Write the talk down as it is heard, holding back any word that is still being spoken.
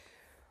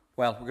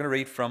Well, we're going to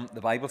read from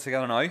the Bible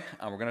together now, and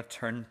we're going to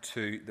turn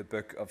to the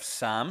book of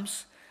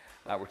Psalms.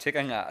 We're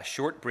taking a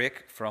short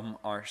break from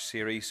our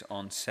series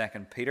on 2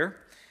 Peter,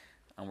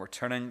 and we're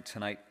turning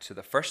tonight to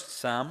the first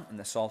psalm in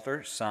the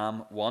Psalter,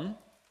 Psalm 1.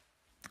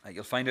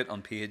 You'll find it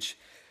on page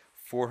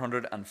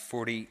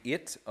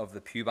 448 of the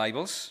Pew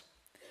Bibles,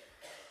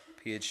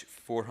 page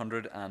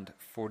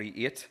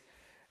 448.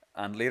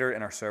 And later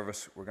in our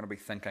service, we're going to be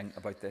thinking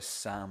about this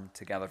psalm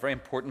together. Very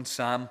important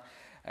psalm.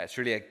 It's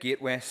really a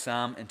gateway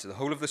psalm into the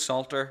whole of the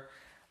Psalter,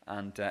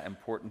 and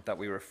important that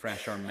we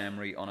refresh our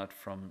memory on it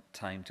from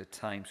time to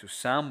time. So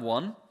Psalm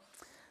 1,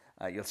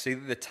 you'll see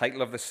that the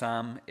title of the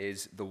psalm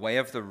is The Way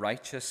of the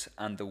Righteous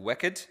and the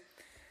Wicked,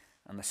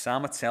 and the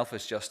psalm itself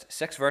is just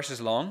 6 verses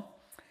long,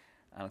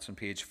 and it's on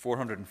page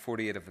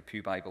 448 of the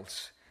Pew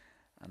Bibles,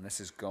 and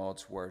this is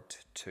God's word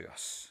to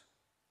us.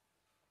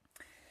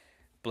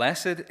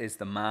 Blessed is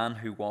the man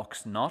who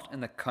walks not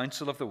in the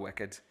counsel of the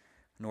wicked,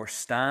 nor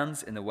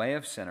stands in the way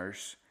of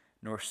sinners,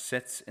 nor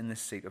sits in the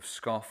seat of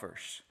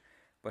scoffers.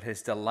 But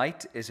his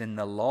delight is in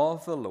the law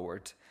of the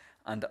Lord,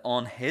 and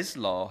on his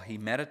law he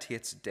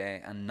meditates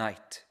day and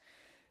night.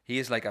 He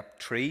is like a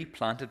tree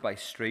planted by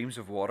streams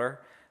of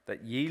water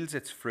that yields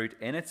its fruit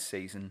in its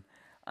season,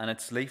 and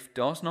its leaf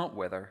does not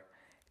wither.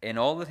 In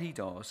all that he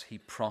does, he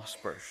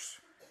prospers.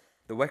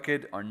 The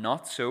wicked are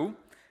not so,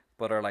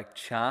 but are like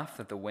chaff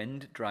that the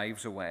wind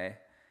drives away.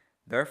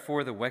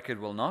 Therefore the wicked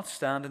will not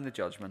stand in the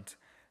judgment,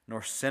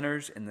 nor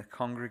sinners in the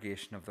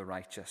congregation of the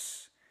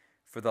righteous.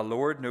 For the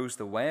Lord knows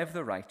the way of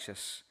the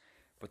righteous,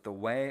 but the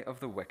way of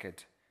the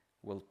wicked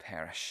will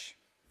perish.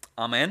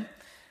 Amen.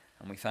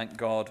 And we thank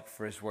God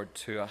for his word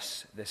to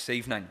us this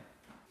evening.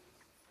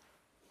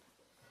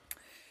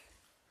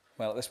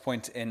 Well, at this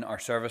point in our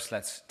service,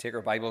 let's take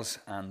our Bibles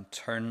and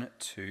turn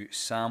to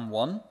Psalm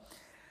 1.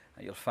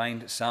 You'll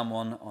find Psalm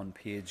 1 on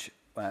page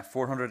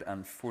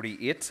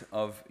 448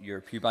 of your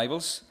Pew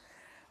Bibles.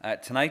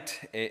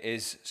 Tonight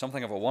is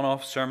something of a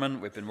one-off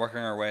sermon. We've been working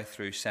our way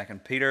through 2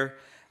 Peter,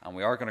 and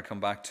we are going to come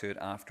back to it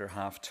after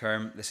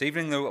half-term. This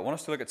evening, though, I want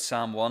us to look at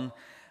Psalm 1,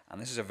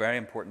 and this is a very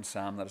important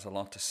psalm that has a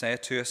lot to say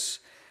to us.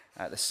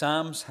 The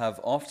Psalms have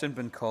often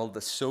been called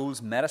the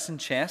soul's medicine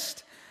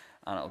chest,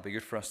 and it'll be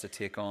good for us to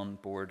take on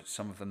board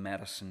some of the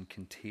medicine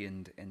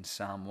contained in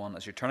Psalm 1.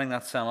 As you're turning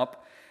that psalm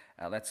up,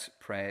 let's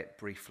pray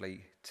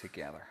briefly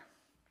together.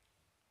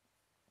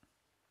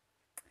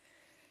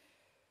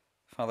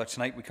 Father,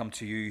 tonight we come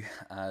to you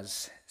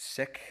as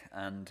sick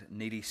and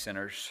needy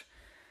sinners,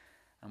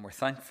 and we're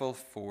thankful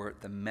for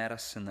the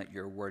medicine that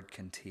your word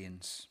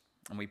contains.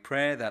 And we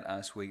pray that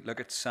as we look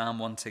at Psalm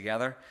 1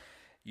 together,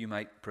 you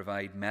might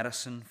provide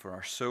medicine for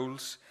our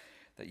souls,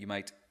 that you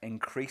might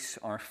increase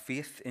our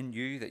faith in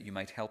you, that you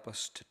might help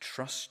us to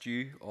trust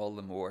you all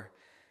the more,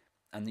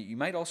 and that you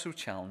might also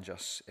challenge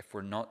us if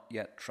we're not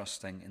yet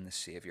trusting in the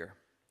Saviour.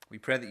 We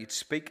pray that you'd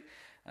speak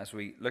as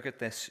we look at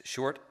this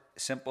short,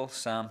 simple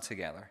psalm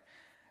together.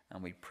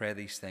 And we pray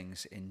these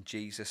things in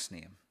Jesus'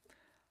 name.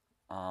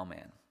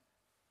 Amen.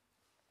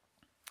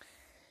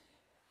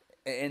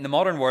 In the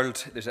modern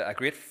world, there's a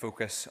great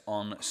focus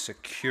on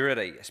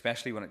security,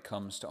 especially when it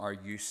comes to our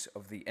use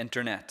of the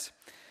internet.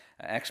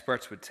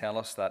 Experts would tell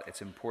us that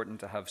it's important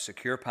to have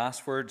secure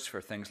passwords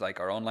for things like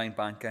our online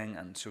banking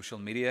and social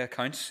media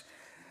accounts.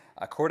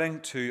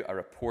 According to a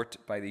report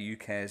by the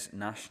UK's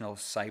National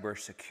Cyber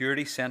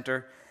Security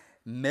Centre,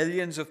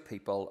 millions of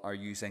people are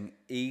using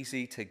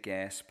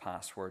easy-to-guess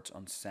passwords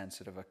on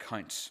sensitive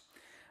accounts.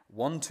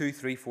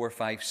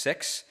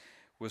 123456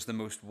 was the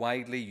most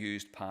widely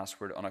used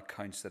password on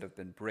accounts that have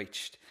been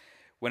breached.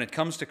 When it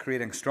comes to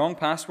creating strong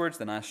passwords,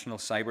 the National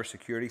Cyber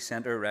Security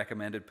Centre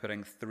recommended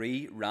putting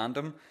 3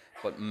 random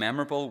but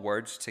memorable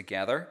words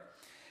together.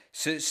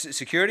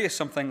 Security is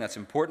something that's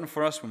important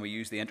for us when we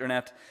use the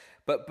internet,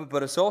 but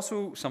it's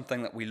also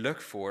something that we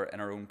look for in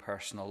our own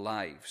personal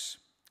lives.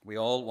 We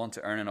all want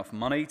to earn enough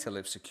money to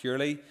live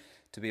securely,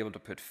 to be able to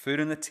put food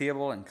on the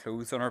table and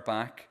clothes on our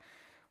back.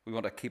 We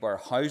want to keep our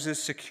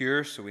houses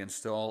secure, so we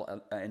install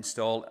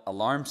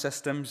alarm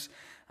systems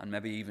and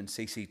maybe even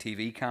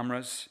CCTV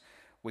cameras.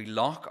 We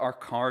lock our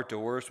car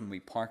doors when we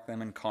park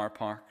them in car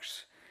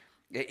parks.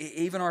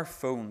 Even our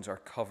phones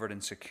are covered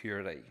in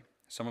security.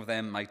 Some of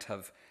them might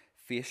have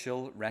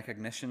facial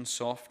recognition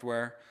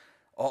software.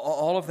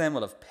 All of them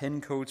will have PIN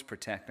codes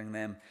protecting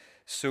them,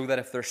 so that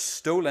if they're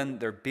stolen,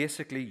 they're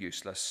basically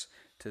useless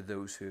to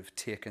those who have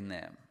taken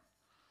them.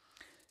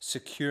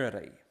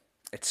 Security.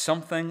 It's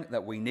something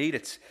that we need.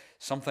 It's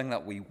something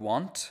that we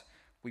want.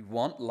 We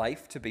want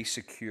life to be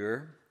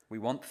secure. We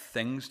want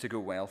things to go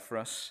well for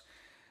us.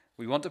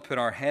 We want to put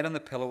our head on the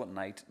pillow at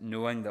night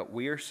knowing that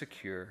we are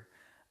secure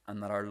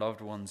and that our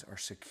loved ones are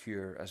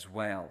secure as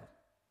well.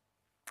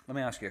 Let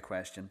me ask you a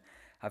question.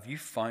 Have you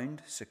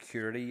found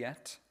security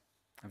yet?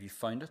 Have you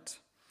found it?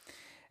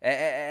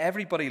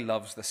 Everybody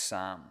loves the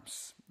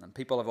Psalms, and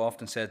people have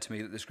often said to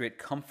me that there's great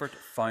comfort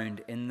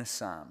found in the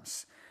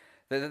Psalms.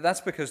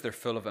 That's because they're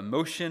full of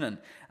emotion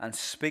and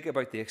speak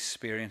about the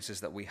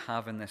experiences that we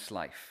have in this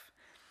life.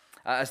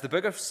 As the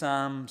book of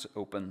Psalms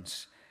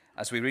opens,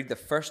 as we read the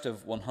first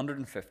of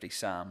 150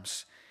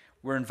 Psalms,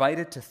 we're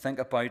invited to think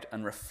about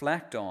and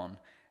reflect on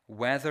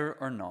whether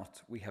or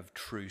not we have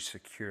true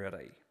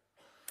security.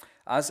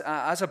 As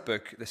a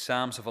book, the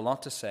Psalms have a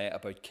lot to say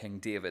about King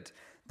David.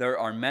 There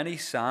are many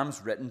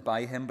Psalms written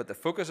by him, but the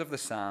focus of the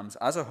Psalms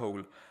as a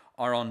whole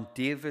are on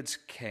David's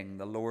King,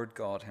 the Lord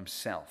God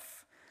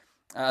himself.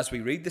 As we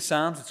read the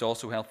Psalms, it's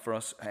also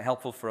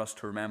helpful for us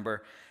to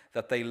remember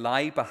that they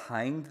lie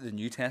behind the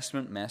New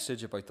Testament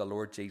message about the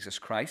Lord Jesus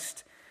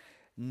Christ.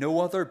 No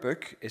other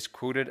book is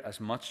quoted as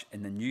much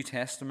in the New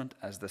Testament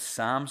as the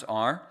Psalms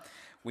are.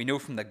 We know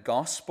from the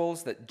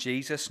Gospels that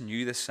Jesus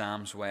knew the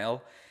Psalms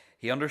well.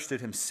 He understood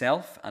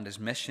himself and his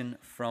mission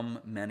from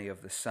many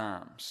of the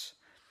Psalms.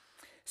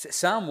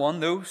 Psalm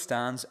 1, though,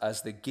 stands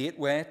as the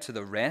gateway to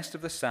the rest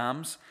of the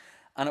Psalms,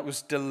 and it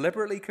was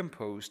deliberately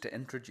composed to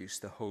introduce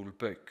the whole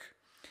book.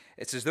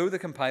 It's as though the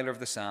compiler of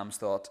the Psalms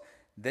thought,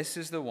 this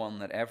is the one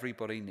that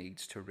everybody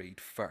needs to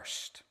read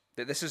first.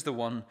 That this is the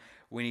one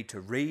we need to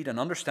read and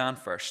understand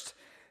first,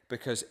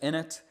 because in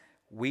it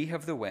we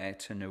have the way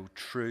to know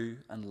true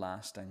and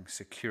lasting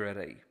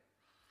security.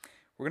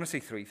 We're going to see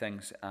three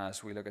things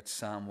as we look at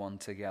Psalm 1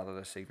 together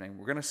this evening.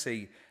 We're going to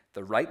see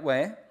the right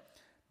way,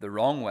 the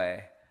wrong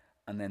way,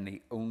 and then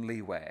the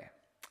only way.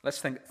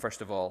 Let's think,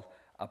 first of all,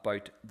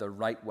 about the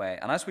right way.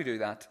 And as we do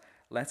that,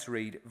 let's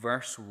read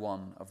verse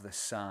 1 of the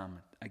Psalm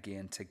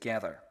again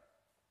together.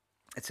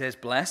 It says,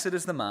 "Blessed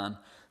is the man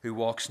who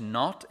walks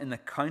not in the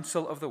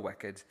counsel of the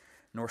wicked,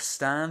 nor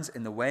stands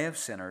in the way of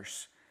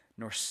sinners,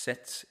 nor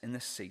sits in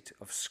the seat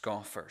of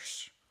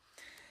scoffers."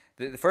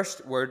 The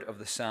first word of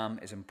the psalm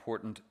is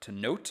important to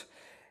note.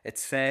 It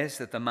says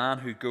that the man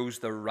who goes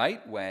the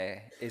right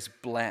way is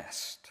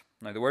blessed.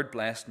 Now, the word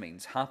blessed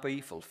means happy,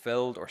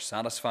 fulfilled, or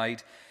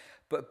satisfied.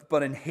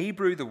 But in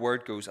Hebrew, the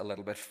word goes a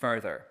little bit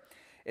further.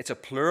 It's a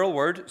plural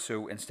word,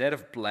 so instead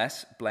of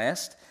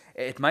blessed,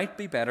 it might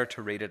be better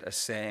to read it as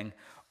saying,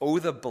 "Oh,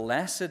 the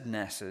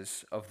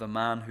blessednesses of the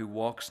man who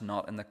walks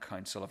not in the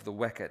counsel of the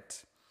wicked."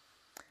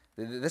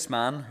 This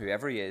man,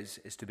 whoever he is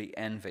to be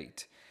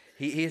envied.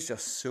 He is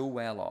just so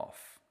well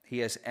off. He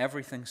has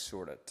everything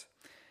sorted.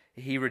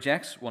 He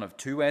rejects one of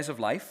two ways of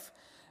life.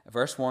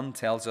 Verse 1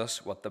 tells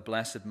us what the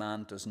blessed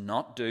man does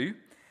not do.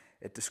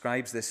 It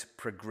describes this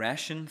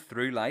progression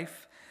through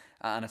life,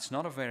 and it's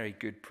not a very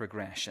good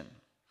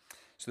progression.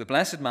 So the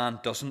blessed man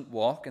doesn't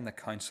walk in the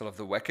counsel of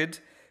the wicked.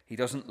 He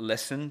doesn't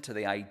listen to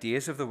the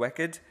ideas of the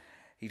wicked.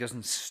 He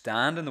doesn't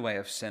stand in the way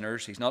of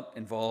sinners. He's not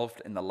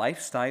involved in the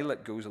lifestyle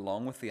that goes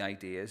along with the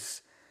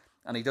ideas.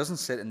 And he doesn't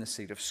sit in the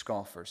seat of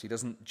scoffers. He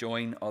doesn't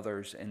join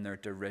others in their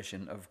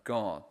derision of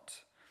God.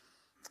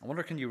 I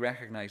wonder, can you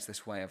recognize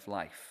this way of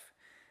life?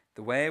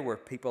 The way where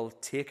people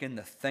take in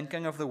the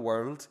thinking of the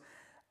world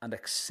and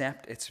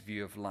accept its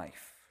view of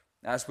life.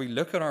 As we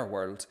look at our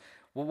world,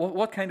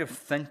 what kind of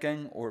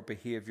thinking or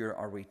behavior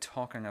are we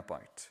talking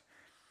about?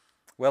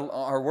 Well,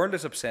 our world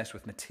is obsessed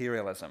with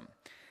materialism.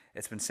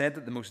 It's been said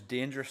that the most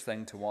dangerous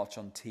thing to watch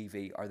on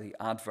TV are the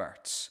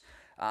adverts.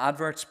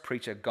 Adverts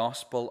preach a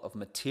gospel of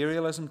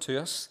materialism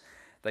to us.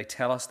 They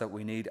tell us that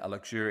we need a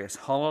luxurious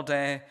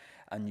holiday,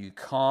 a new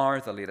car,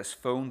 the latest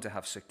phone to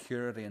have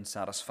security and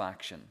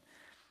satisfaction.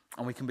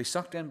 And we can be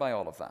sucked in by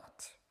all of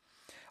that.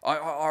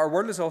 Our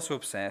world is also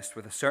obsessed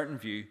with a certain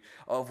view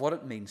of what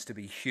it means to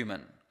be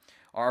human.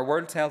 Our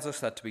world tells us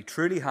that to be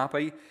truly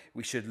happy,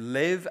 we should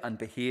live and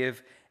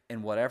behave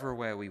in whatever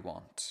way we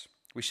want.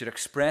 We should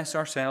express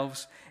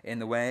ourselves in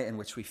the way in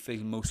which we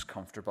feel most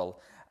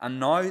comfortable. And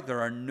now there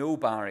are no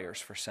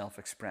barriers for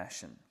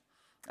self-expression.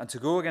 And to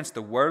go against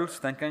the world's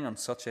thinking on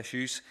such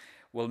issues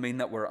will mean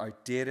that we're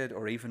outdated,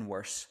 or even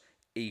worse,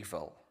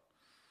 evil.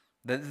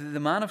 The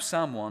man of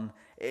Psalm 1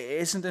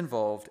 isn't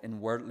involved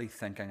in worldly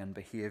thinking and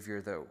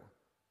behavior, though.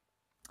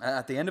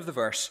 At the end of the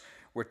verse,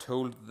 we're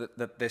told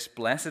that this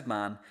blessed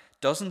man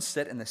doesn't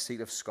sit in the seat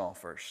of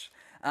scoffers.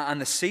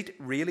 And the seat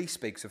really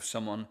speaks of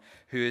someone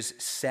who is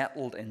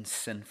settled in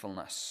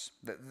sinfulness.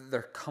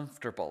 They're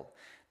comfortable.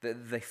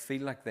 They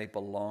feel like they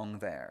belong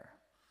there.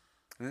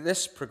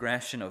 This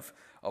progression of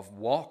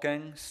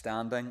walking,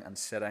 standing, and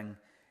sitting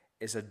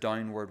is a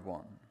downward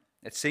one.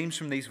 It seems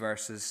from these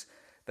verses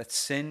that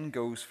sin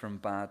goes from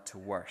bad to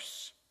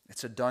worse.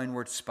 It's a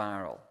downward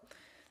spiral.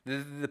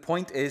 The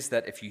point is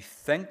that if you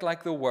think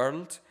like the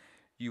world,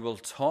 you will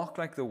talk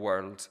like the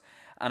world.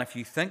 And if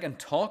you think and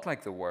talk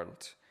like the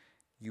world,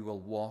 you will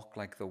walk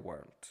like the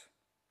world.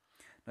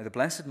 Now, the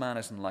blessed man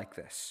isn't like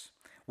this.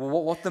 Well,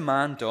 what the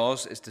man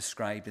does is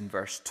described in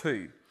verse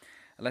 2.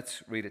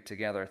 Let's read it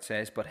together. It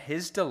says, "But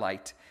his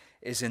delight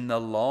is in the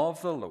law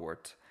of the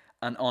Lord,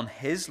 and on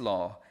his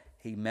law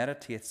he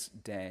meditates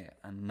day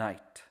and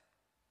night."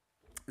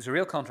 There's a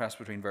real contrast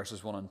between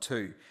verses 1 and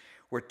 2.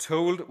 We're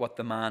told what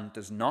the man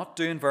does not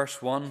do in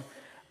verse 1,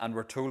 and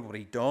we're told what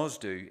he does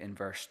do in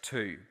verse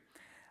 2.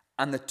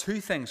 And the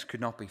two things could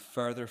not be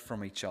further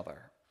from each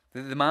other.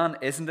 The man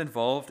isn't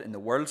involved in the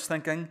world's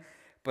thinking,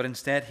 but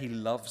instead he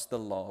loves the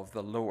law of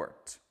the Lord.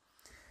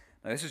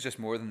 Now, this is just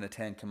more than the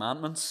 10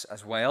 Commandments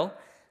as well.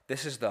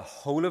 This is the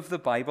whole of the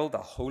Bible, the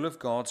whole of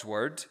God's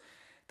Word.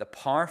 The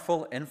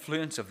powerful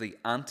influence of the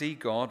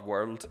anti-God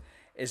world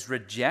is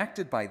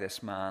rejected by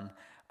this man,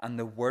 and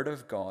the word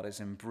of God is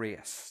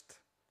embraced.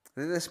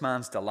 This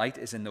man's delight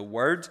is in the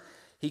word.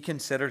 He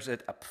considers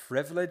it a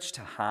privilege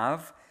to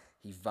have.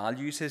 He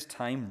values his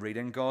time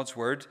reading God's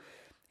word.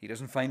 He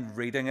doesn't find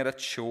reading it a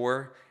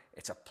chore.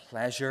 It's a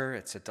pleasure.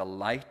 It's a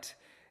delight.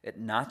 It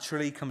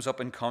naturally comes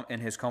up in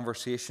his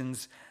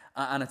conversations,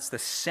 and it's the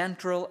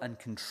central and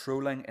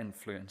controlling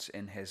influence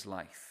in his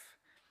life.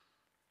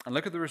 And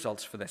look at the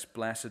results for this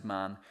blessed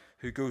man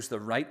who goes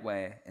the right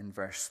way in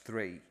verse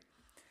 3.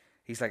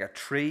 He's like a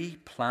tree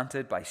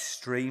planted by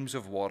streams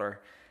of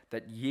water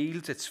that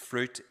yields its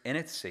fruit in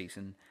its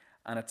season,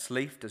 and its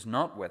leaf does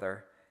not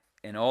wither.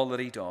 In all that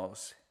he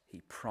does,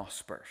 he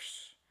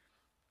prospers.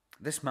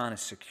 This man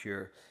is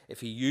secure.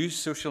 If he used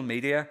social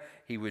media,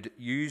 he would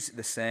use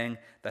the saying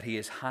that he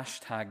is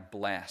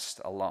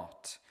 #blessed a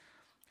lot.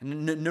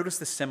 Notice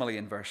the simile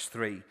in verse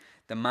 3.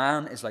 The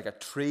man is like a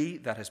tree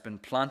that has been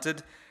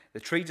planted. The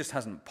tree just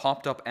hasn't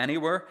popped up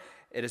anywhere.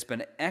 It has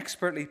been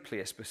expertly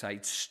placed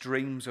beside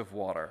streams of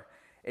water.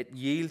 It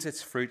yields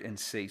its fruit in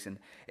season.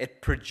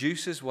 It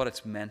produces what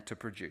it's meant to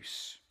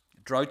produce.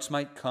 Droughts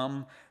might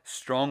come,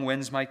 strong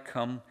winds might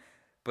come,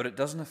 but it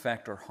doesn't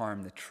affect or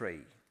harm the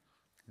tree.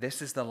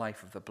 This is the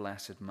life of the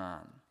blessed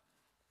man.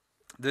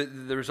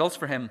 The results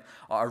for him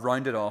are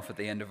rounded off at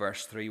the end of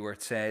verse 3, where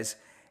it says,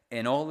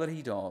 in all that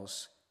he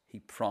does, he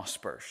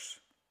prospers.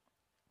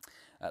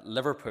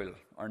 Liverpool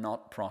are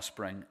not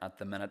prospering at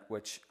the minute,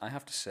 which I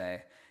have to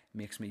say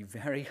makes me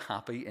very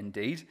happy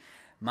indeed.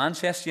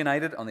 Manchester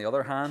United, on the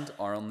other hand,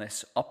 are on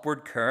this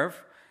upward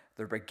curve.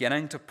 They're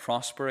beginning to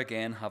prosper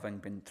again, having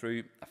been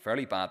through a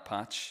fairly bad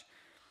patch.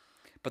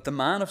 But the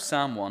man of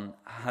Psalm 1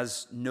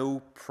 has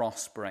no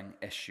prospering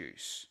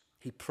issues.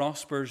 He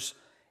prospers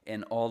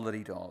in all that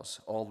he does,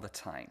 all the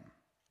time.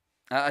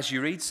 As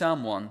you read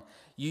Psalm 1,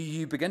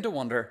 you begin to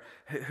wonder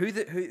who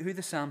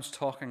the psalm's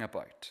talking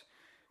about.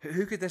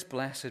 Who could this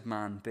blessed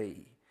man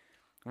be?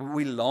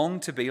 We long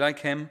to be like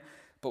him,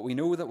 but we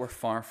know that we're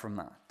far from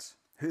that.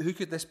 Who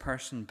could this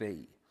person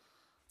be?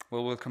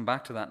 Well, we'll come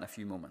back to that in a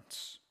few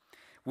moments.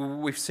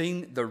 We've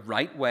seen the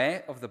right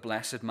way of the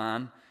blessed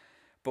man,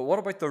 but what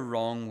about the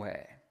wrong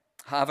way?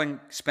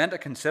 Having spent a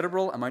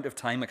considerable amount of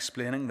time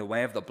explaining the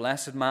way of the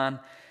blessed man,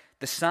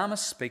 the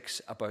psalmist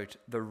speaks about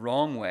the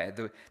wrong way,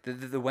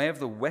 the way of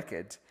the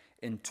wicked,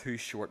 in 2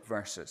 short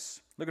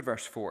verses. Look at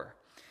verse 4.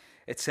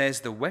 It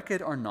says, the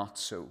wicked are not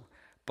so,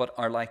 but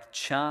are like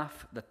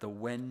chaff that the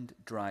wind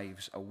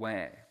drives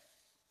away.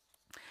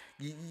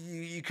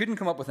 You couldn't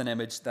come up with an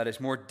image that is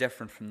more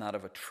different from that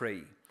of a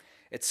tree.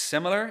 It's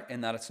similar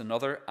in that it's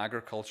another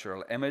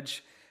agricultural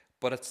image,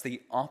 but it's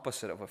the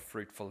opposite of a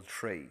fruitful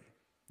tree.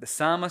 The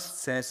psalmist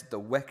says the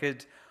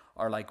wicked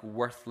are like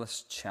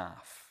worthless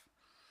chaff.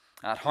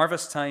 At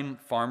harvest time,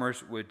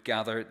 farmers would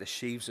gather the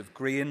sheaves of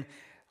grain,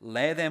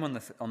 lay them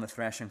on the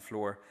threshing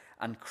floor,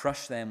 and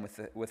crush them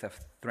with a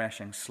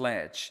threshing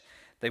sledge.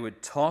 They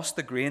would toss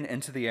the grain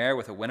into the air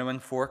with a winnowing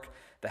fork.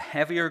 The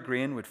heavier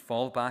grain would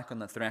fall back on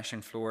the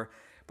threshing floor,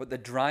 but the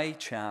dry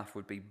chaff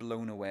would be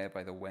blown away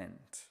by the wind.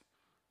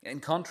 In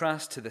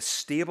contrast to the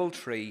stable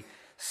tree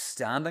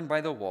standing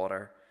by the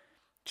water,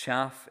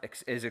 chaff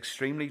is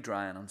extremely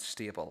dry and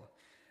unstable,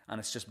 and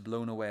it's just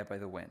blown away by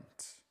the wind.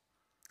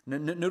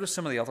 Notice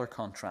some of the other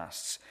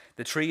contrasts.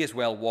 The tree is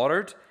well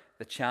watered,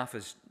 the chaff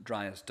is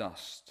dry as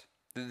dust.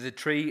 The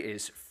tree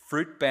is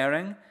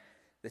fruit-bearing,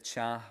 the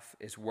chaff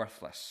is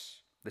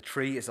worthless. The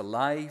tree is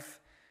alive,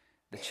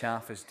 the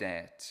chaff is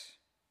dead.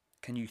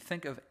 Can you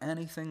think of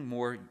anything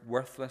more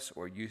worthless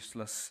or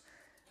useless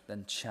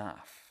than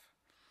chaff?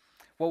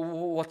 Well,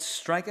 what's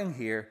striking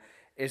here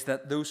is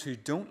that those who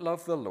don't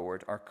love the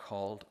Lord are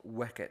called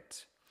wicked.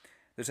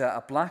 There's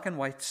a black and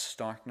white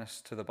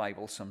starkness to the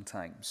Bible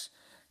sometimes.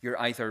 You're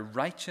either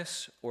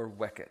righteous or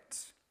wicked.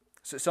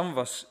 So some of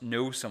us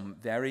know some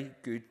very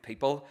good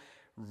people,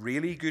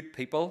 really good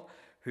people,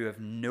 who have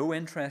no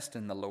interest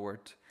in the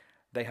Lord.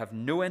 They have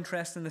no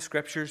interest in the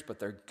Scriptures, but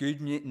they're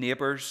good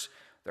neighbours,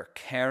 they're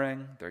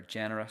caring, they're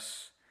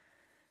generous.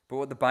 But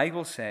what the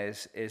Bible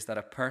says is that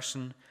a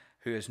person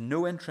who has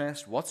no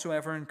interest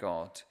whatsoever in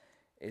God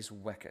is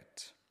wicked.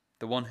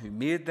 The one who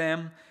made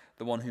them,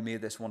 the one who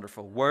made this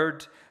wonderful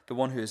word, the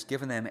one who has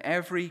given them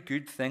every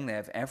good thing they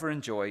have ever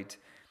enjoyed.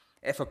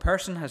 If a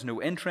person has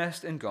no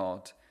interest in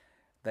God,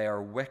 they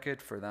are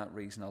wicked for that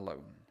reason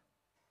alone.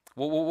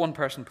 Well, one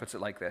person puts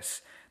it like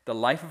this: the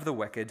life of the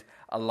wicked,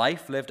 a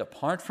life lived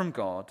apart from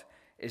God,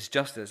 is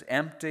just as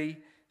empty,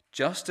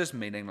 just as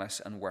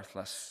meaningless and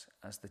worthless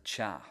as the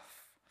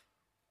chaff.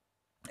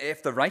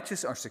 If the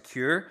righteous are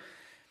secure,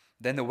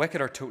 then the wicked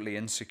are totally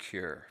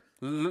insecure.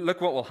 Look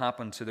what will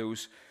happen to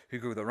those who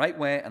go the right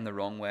way and the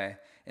wrong way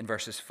in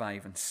verses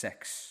 5 and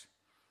 6.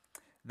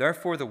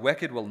 Therefore the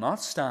wicked will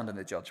not stand in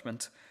the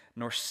judgment,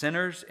 nor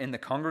sinners in the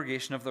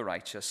congregation of the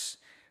righteous.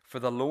 For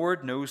the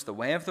Lord knows the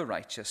way of the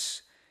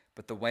righteous,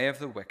 but the way of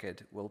the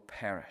wicked will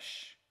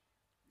perish.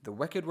 The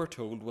wicked, we're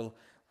told,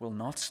 will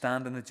not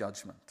stand in the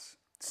judgment.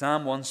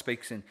 Psalm 1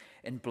 speaks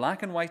in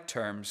black and white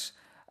terms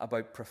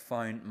about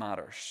profound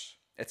matters.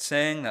 It's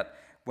saying that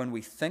when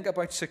we think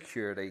about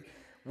security,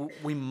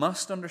 We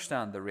must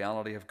understand the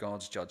reality of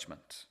God's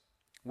judgment.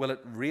 Will it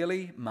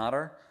really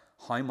matter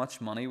how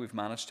much money we've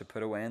managed to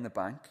put away in the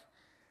bank?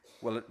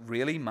 Will it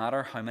really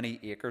matter how many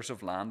acres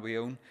of land we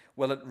own?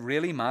 Will it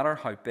really matter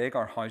how big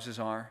our houses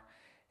are?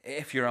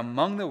 If you're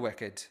among the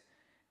wicked,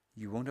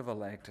 you won't have a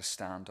leg to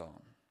stand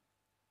on.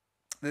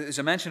 There's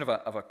a mention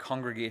of a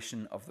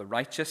congregation of the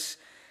righteous.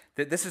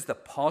 That this is the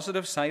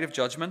positive side of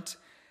judgment.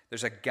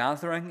 There's a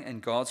gathering in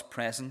God's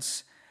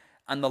presence,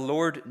 and the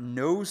Lord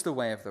knows the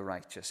way of the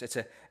righteous.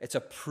 It's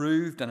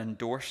approved and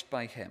endorsed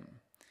by him.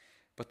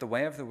 But the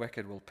way of the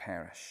wicked will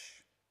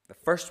perish. The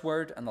first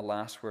word and the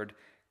last word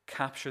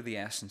capture the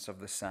essence of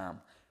the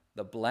psalm.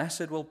 The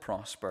blessed will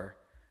prosper,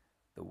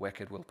 the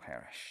wicked will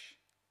perish.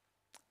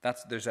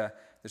 There's a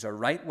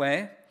right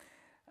way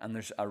and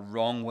there's a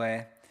wrong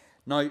way.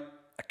 Now,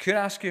 I could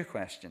ask you a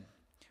question.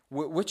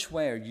 Which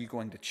way are you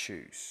going to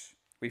choose?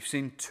 We've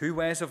seen two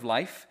ways of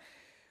life.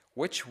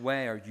 Which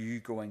way are you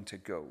going to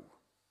go?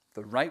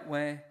 The right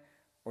way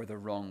or the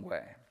wrong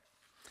way?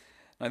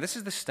 Now, this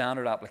is the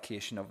standard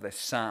application of this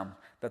psalm,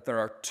 that there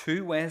are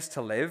two ways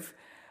to live,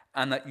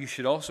 and that you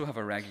should also have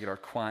a regular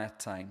quiet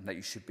time, that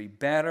you should be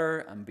better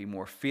and be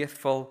more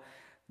faithful.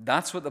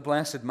 That's what the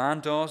blessed man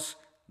does.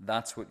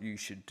 That's what you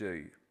should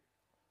do.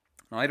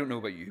 Now, I don't know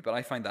about you, but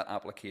I find that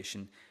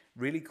application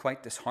really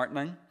quite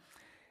disheartening.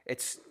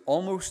 It's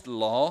almost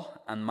law,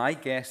 and my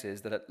guess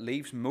is that it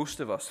leaves most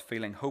of us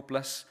feeling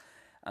hopeless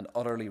and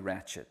utterly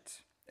wretched.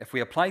 If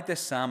we applied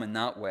this psalm in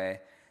that way,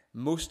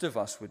 most of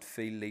us would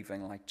feel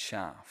leaving like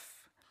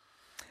chaff.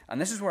 And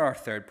this is where our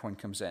third point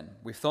comes in.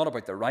 We've thought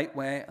about the right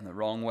way and the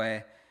wrong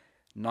way.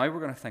 Now we're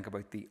going to think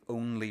about the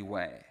only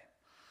way.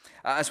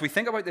 As we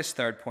think about this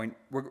third point,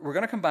 we're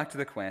going to come back to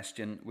the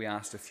question we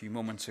asked a few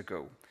moments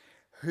ago.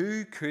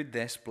 Who could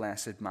this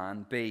blessed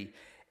man be?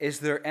 Is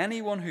there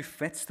anyone who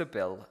fits the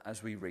bill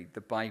as we read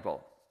the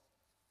Bible?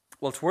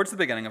 Well, towards the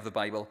beginning of the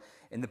Bible,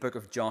 in the book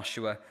of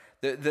Joshua,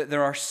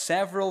 there are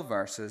several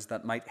verses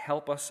that might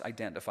help us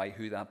identify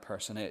who that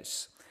person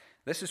is.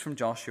 This is from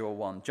Joshua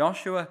 1.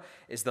 Joshua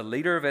is the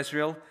leader of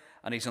Israel,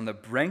 and he's on the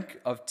brink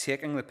of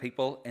taking the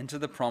people into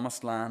the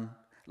promised land.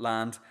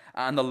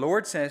 And the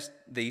Lord says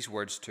these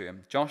words to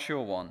him.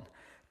 Joshua 1,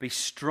 "Be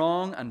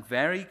strong and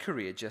very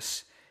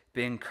courageous,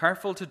 being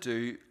careful to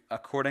do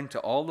according to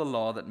all the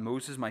law that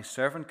Moses my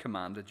servant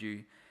commanded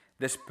you.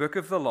 This book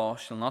of the law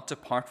shall not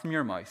depart from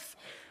your mouth,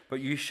 but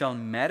you shall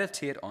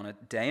meditate on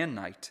it day and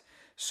night,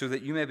 so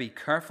that you may be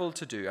careful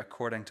to do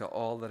according to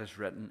all that is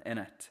written in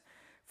it.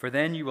 For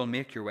then you will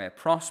make your way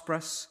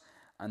prosperous,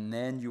 and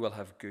then you will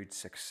have good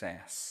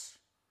success."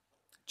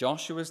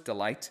 Joshua's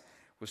delight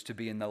was to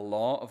be in the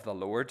law of the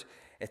Lord.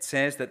 It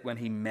says that when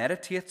he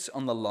meditates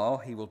on the law,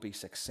 he will be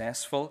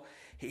successful.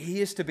 He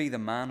is to be the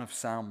man of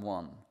Psalm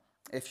 1.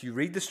 If you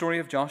read the story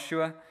of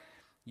Joshua,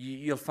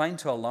 you'll find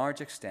to a large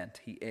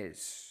extent he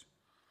is.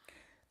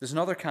 There's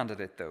another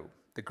candidate, though,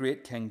 the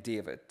great King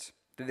David,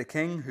 the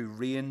king who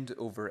reigned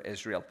over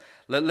Israel.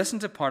 Listen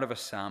to part of a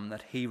psalm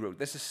that he wrote.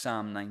 This is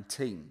Psalm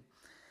 19.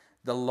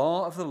 "The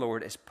law of the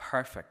Lord is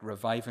perfect,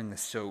 reviving the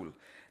soul.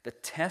 The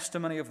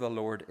testimony of the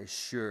Lord is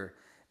sure,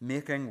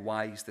 making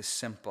wise the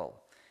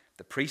simple.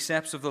 The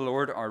precepts of the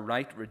Lord are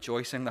right,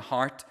 rejoicing the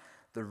heart.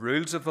 The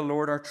rules of the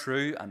Lord are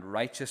true and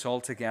righteous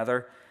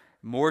altogether.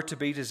 More to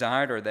be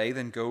desired are they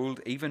than gold,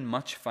 even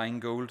much fine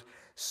gold,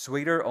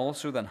 sweeter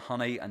also than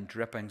honey and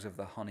drippings of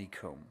the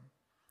honeycomb."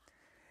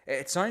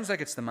 It sounds like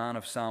it's the man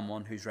of Psalm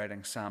 1 who's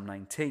writing Psalm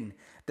 19,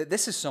 that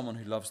this is someone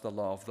who loves the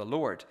law of the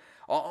Lord.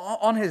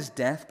 On his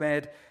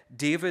deathbed,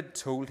 David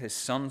told his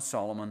son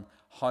Solomon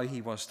how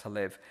he was to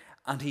live,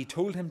 and he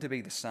told him to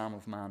be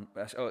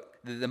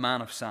the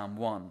man of Psalm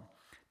 1,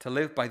 to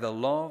live by the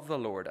law of the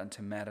Lord and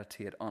to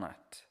meditate on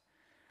it.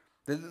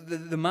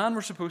 The man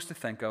we're supposed to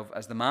think of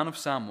as the man of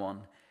Psalm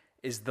 1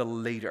 is the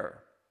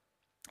leader.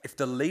 If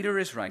the leader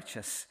is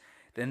righteous,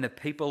 then the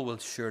people will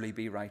surely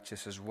be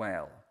righteous as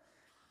well.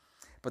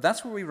 But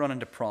that's where we run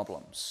into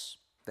problems.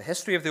 The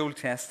history of the Old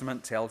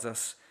Testament tells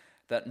us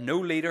that no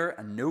leader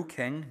and no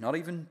king, not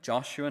even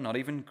Joshua, not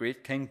even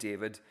great King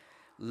David,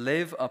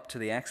 live up to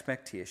the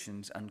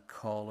expectations and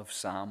call of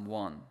Psalm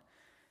 1.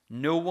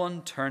 No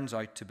one turns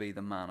out to be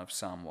the man of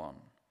Psalm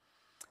 1.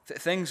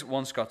 Things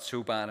once got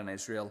so bad in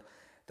Israel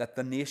that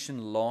the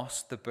nation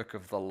lost the book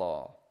of the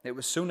law. It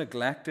was so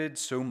neglected,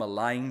 so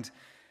maligned,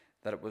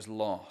 that it was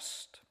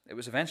lost. It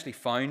was eventually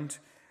found,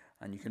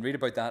 and you can read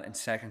about that in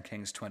 2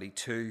 Kings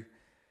 22.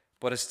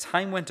 But as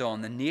time went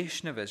on, the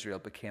nation of Israel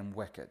became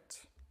wicked.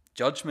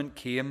 Judgment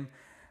came,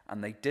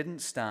 and they didn't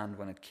stand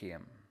when it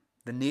came.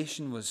 The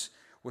nation was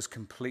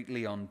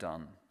completely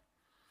undone.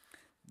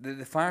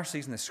 The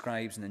Pharisees and the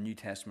scribes in the New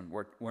Testament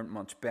weren't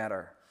much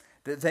better.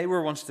 They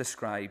were once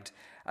described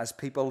as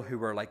people who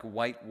were like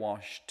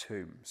whitewashed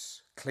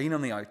tombs, clean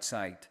on the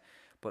outside,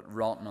 but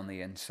rotten on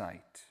the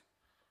inside.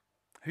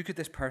 Who could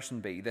this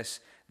person be, this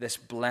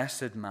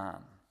blessed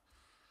man?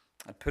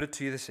 I'd put it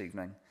to you this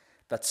evening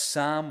that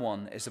Psalm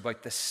 1 is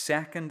about the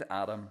second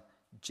Adam,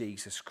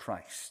 Jesus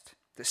Christ.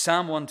 That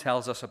Psalm 1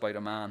 tells us about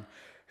a man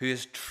who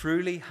is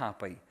truly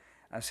happy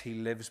as he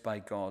lives by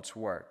God's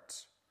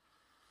words.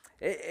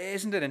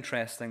 Isn't it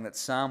interesting that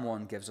Psalm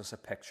 1 gives us a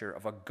picture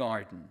of a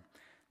garden?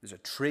 There's a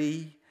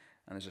tree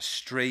and there's a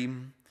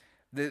stream.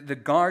 The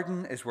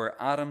garden is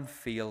where Adam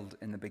failed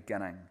in the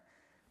beginning.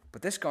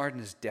 But this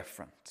garden is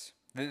different.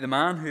 The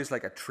man who is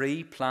like a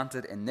tree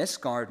planted in this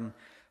garden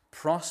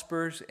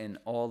prospers in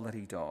all that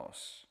he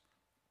does.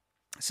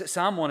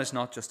 Psalm 1 is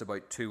not just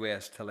about two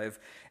ways to live.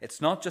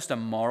 It's not just a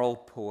moral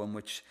poem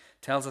which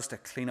tells us to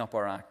clean up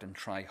our act and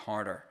try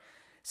harder.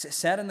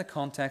 Set in the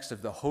context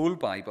of the whole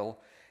Bible,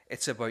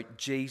 it's about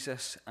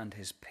Jesus and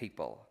his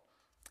people.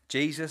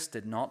 Jesus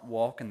did not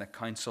walk in the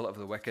counsel of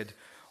the wicked,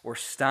 or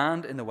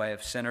stand in the way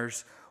of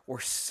sinners, or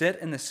sit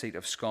in the seat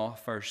of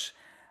scoffers,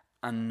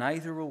 and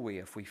neither will we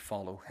if we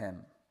follow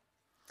him.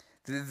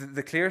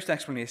 The clearest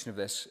explanation of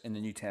this in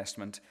the New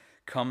Testament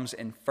comes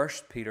in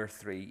 1 Peter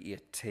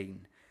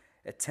 3:18.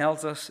 It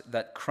tells us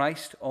that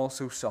Christ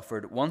also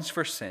suffered once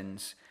for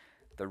sins,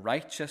 the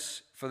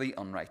righteous for the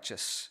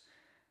unrighteous,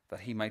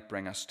 that he might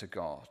bring us to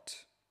God.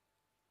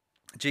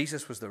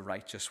 Jesus was the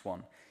righteous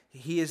one.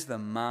 He is the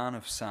man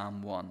of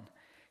Psalm 1.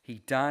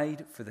 He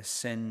died for the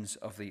sins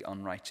of the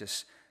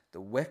unrighteous,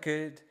 the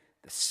wicked,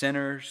 the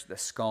sinners, the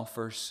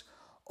scoffers,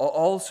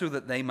 all so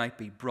that they might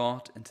be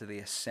brought into the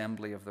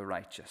assembly of the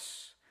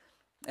righteous.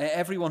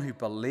 Everyone who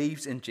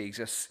believes in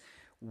Jesus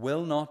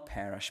will not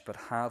perish but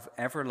have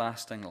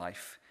everlasting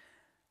life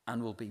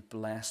and will be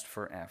blessed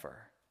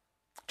forever.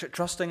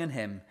 Trusting in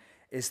him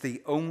is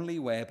the only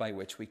way by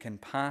which we can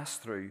pass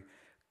through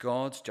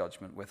God's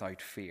judgment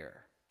without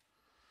fear.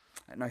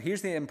 Now,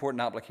 here's the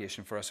important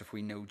application for us if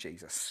we know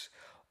Jesus.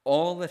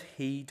 All that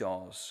he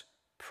does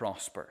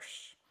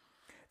prospers.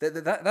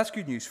 That's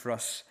good news for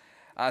us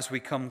as we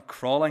come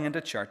crawling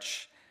into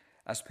church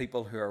as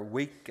people who are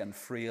weak and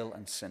frail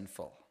and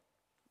sinful.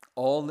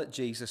 All that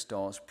Jesus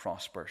does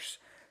prospers.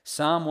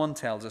 Psalm 1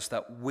 tells us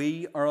that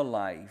we are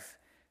alive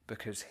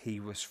because he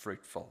was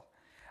fruitful.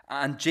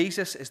 And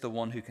Jesus is the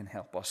one who can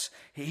help us.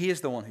 He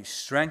is the one who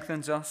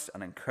strengthens us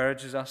and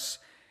encourages us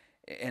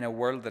in a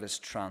world that is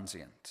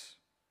transient.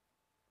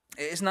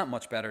 Isn't that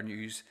much better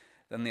news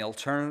than the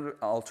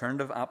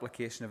alternative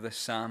application of this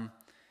psalm?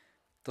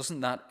 Doesn't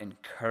that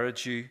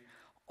encourage you?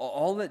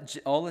 All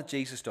that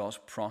Jesus does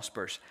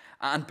prospers.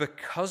 And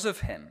because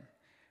of him,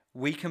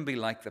 we can be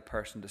like the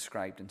person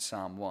described in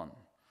Psalm 1.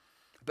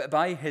 But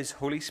by his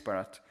Holy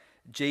Spirit,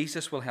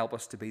 Jesus will help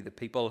us to be the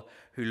people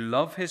who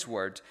love his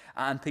word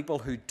and people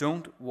who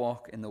don't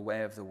walk in the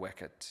way of the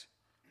wicked.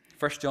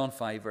 1 John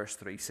 5 verse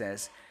 3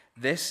 says,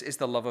 "This is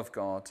the love of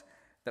God,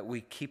 that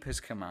we keep his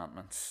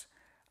commandments,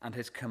 and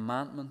his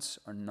commandments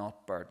are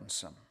not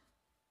burdensome."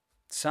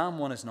 Psalm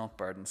 1 is not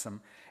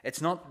burdensome.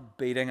 It's not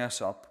beating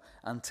us up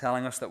and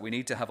telling us that we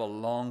need to have a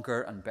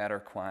longer and better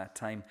quiet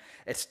time.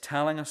 It's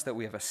telling us that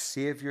we have a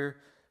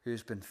Savior who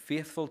has been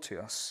faithful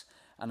to us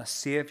and a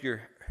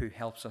Savior who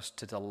helps us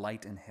to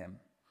delight in him.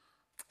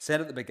 I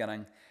said at the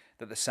beginning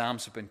that the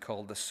Psalms have been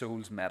called the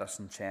soul's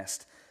medicine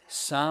chest.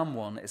 Psalm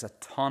 1 is a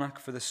tonic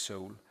for the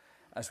soul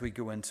as we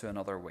go into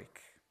another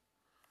week.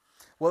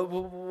 Well,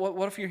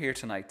 what if you're here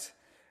tonight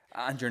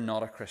and you're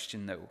not a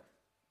Christian, though?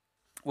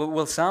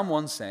 Well, Psalm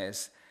 1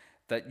 says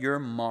that you're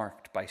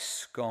marked by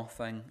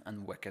scoffing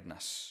and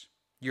wickedness.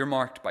 You're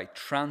marked by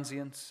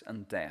transience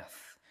and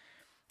death.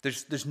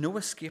 There's no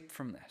escape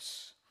from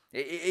this.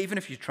 Even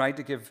if you tried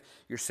to give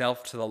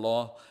yourself to the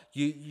law,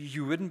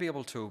 you wouldn't be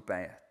able to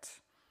obey it.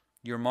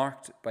 You're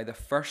marked by the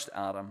first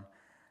Adam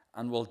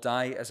and will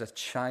die as a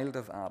child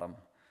of Adam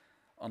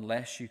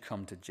unless you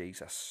come to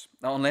Jesus,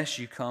 unless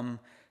you come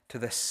to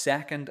the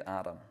second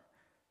Adam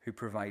who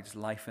provides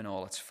life in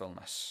all its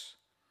fullness.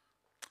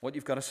 What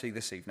you've got to see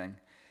this evening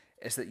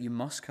is that you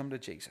must come to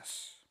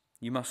Jesus.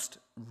 You must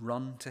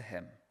run to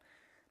him.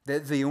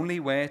 The only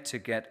way to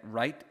get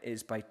right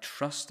is by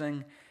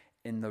trusting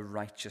in the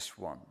righteous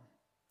one.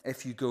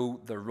 If you go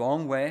the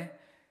wrong way,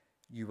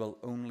 you will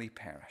only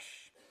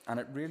perish. And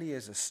it really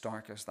is as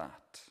stark as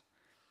that.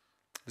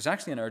 There's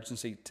actually an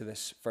urgency to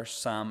this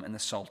first psalm in the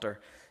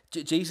Psalter.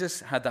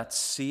 Jesus had that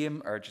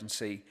same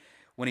urgency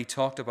when he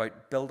talked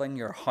about building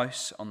your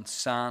house on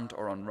sand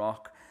or on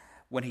rock,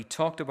 when he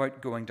talked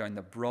about going down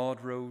the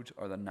broad road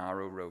or the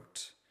narrow road.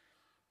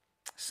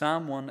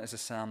 Psalm 1 is a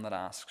psalm that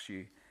asks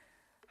you,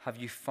 have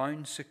you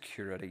found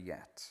security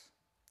yet?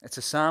 It's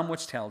a psalm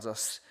which tells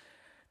us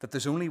that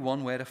there's only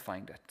one way to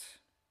find it.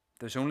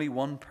 There's only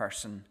one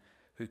person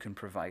who can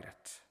provide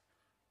it.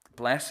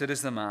 Blessed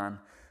is the man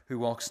who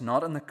walks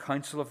not in the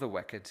counsel of the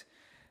wicked,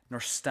 nor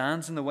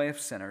stands in the way of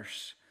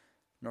sinners,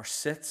 nor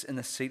sits in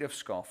the seat of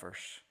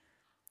scoffers.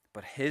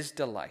 But his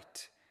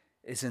delight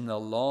is in the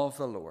law of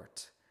the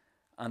Lord,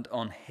 and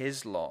on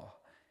his law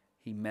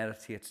he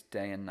meditates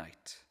day and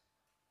night.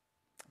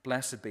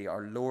 Blessed be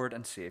our Lord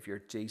and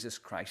Saviour, Jesus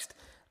Christ.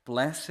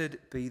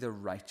 Blessed be the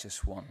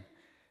righteous one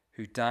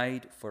who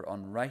died for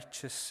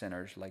unrighteous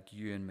sinners like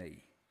you and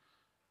me.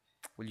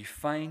 Will you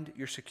find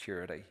your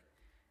security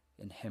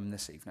in him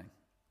this evening?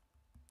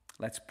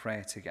 Let's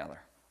pray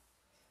together.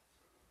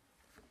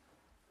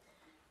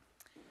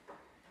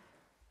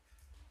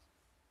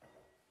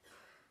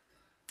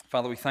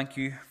 Father, we thank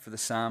you for the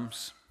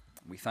Psalms.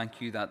 We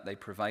thank you that they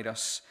provide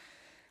us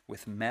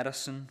with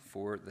medicine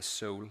for the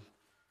soul.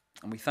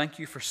 And we thank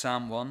you for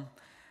Psalm 1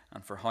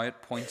 and for how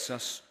it points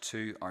us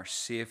to our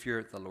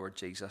Saviour, the Lord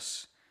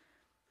Jesus.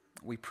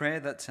 We pray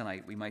that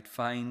tonight we might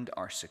find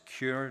our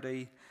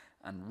security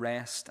and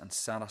rest and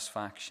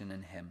satisfaction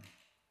in him.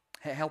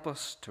 Help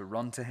us to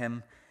run to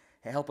him.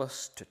 Help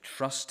us to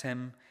trust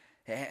him.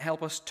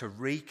 Help us to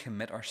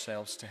recommit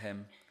ourselves to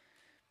him.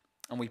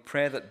 And we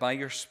pray that by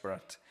your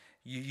Spirit,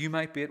 you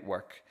might be at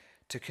work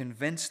to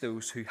convince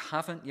those who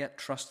haven't yet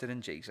trusted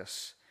in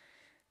Jesus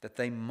that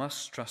they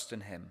must trust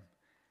in him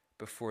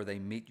before they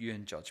meet you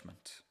in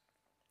judgment.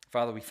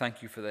 Father, we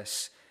thank you for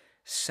this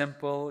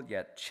simple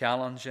yet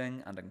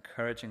challenging and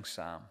encouraging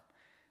psalm.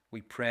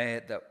 We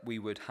pray that we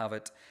would have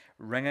it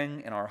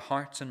ringing in our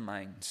hearts and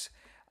minds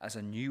as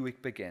a new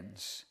week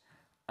begins,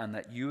 and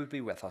that you would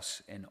be with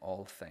us in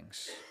all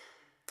things.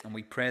 And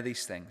we pray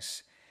these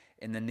things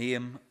in the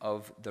name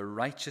of the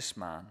righteous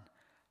man,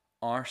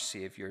 our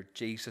Saviour,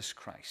 Jesus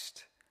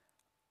Christ.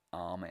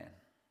 Amen.